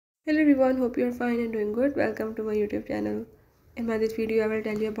Hello everyone, hope you're fine and doing good. Welcome to my YouTube channel. In this video, I will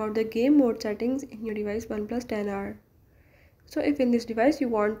tell you about the game mode settings in your device Oneplus 10R. So if in this device you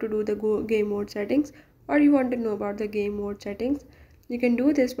want to do the game mode settings or you want to know about the game mode settings, you can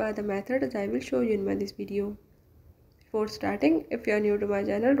do this by the method that I will show you in this video. Before starting, if you are new to my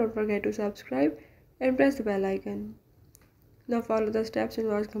channel, don't forget to subscribe and press the bell icon. Now follow the steps and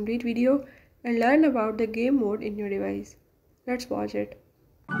watch complete video and learn about the game mode in your device. Let's watch it.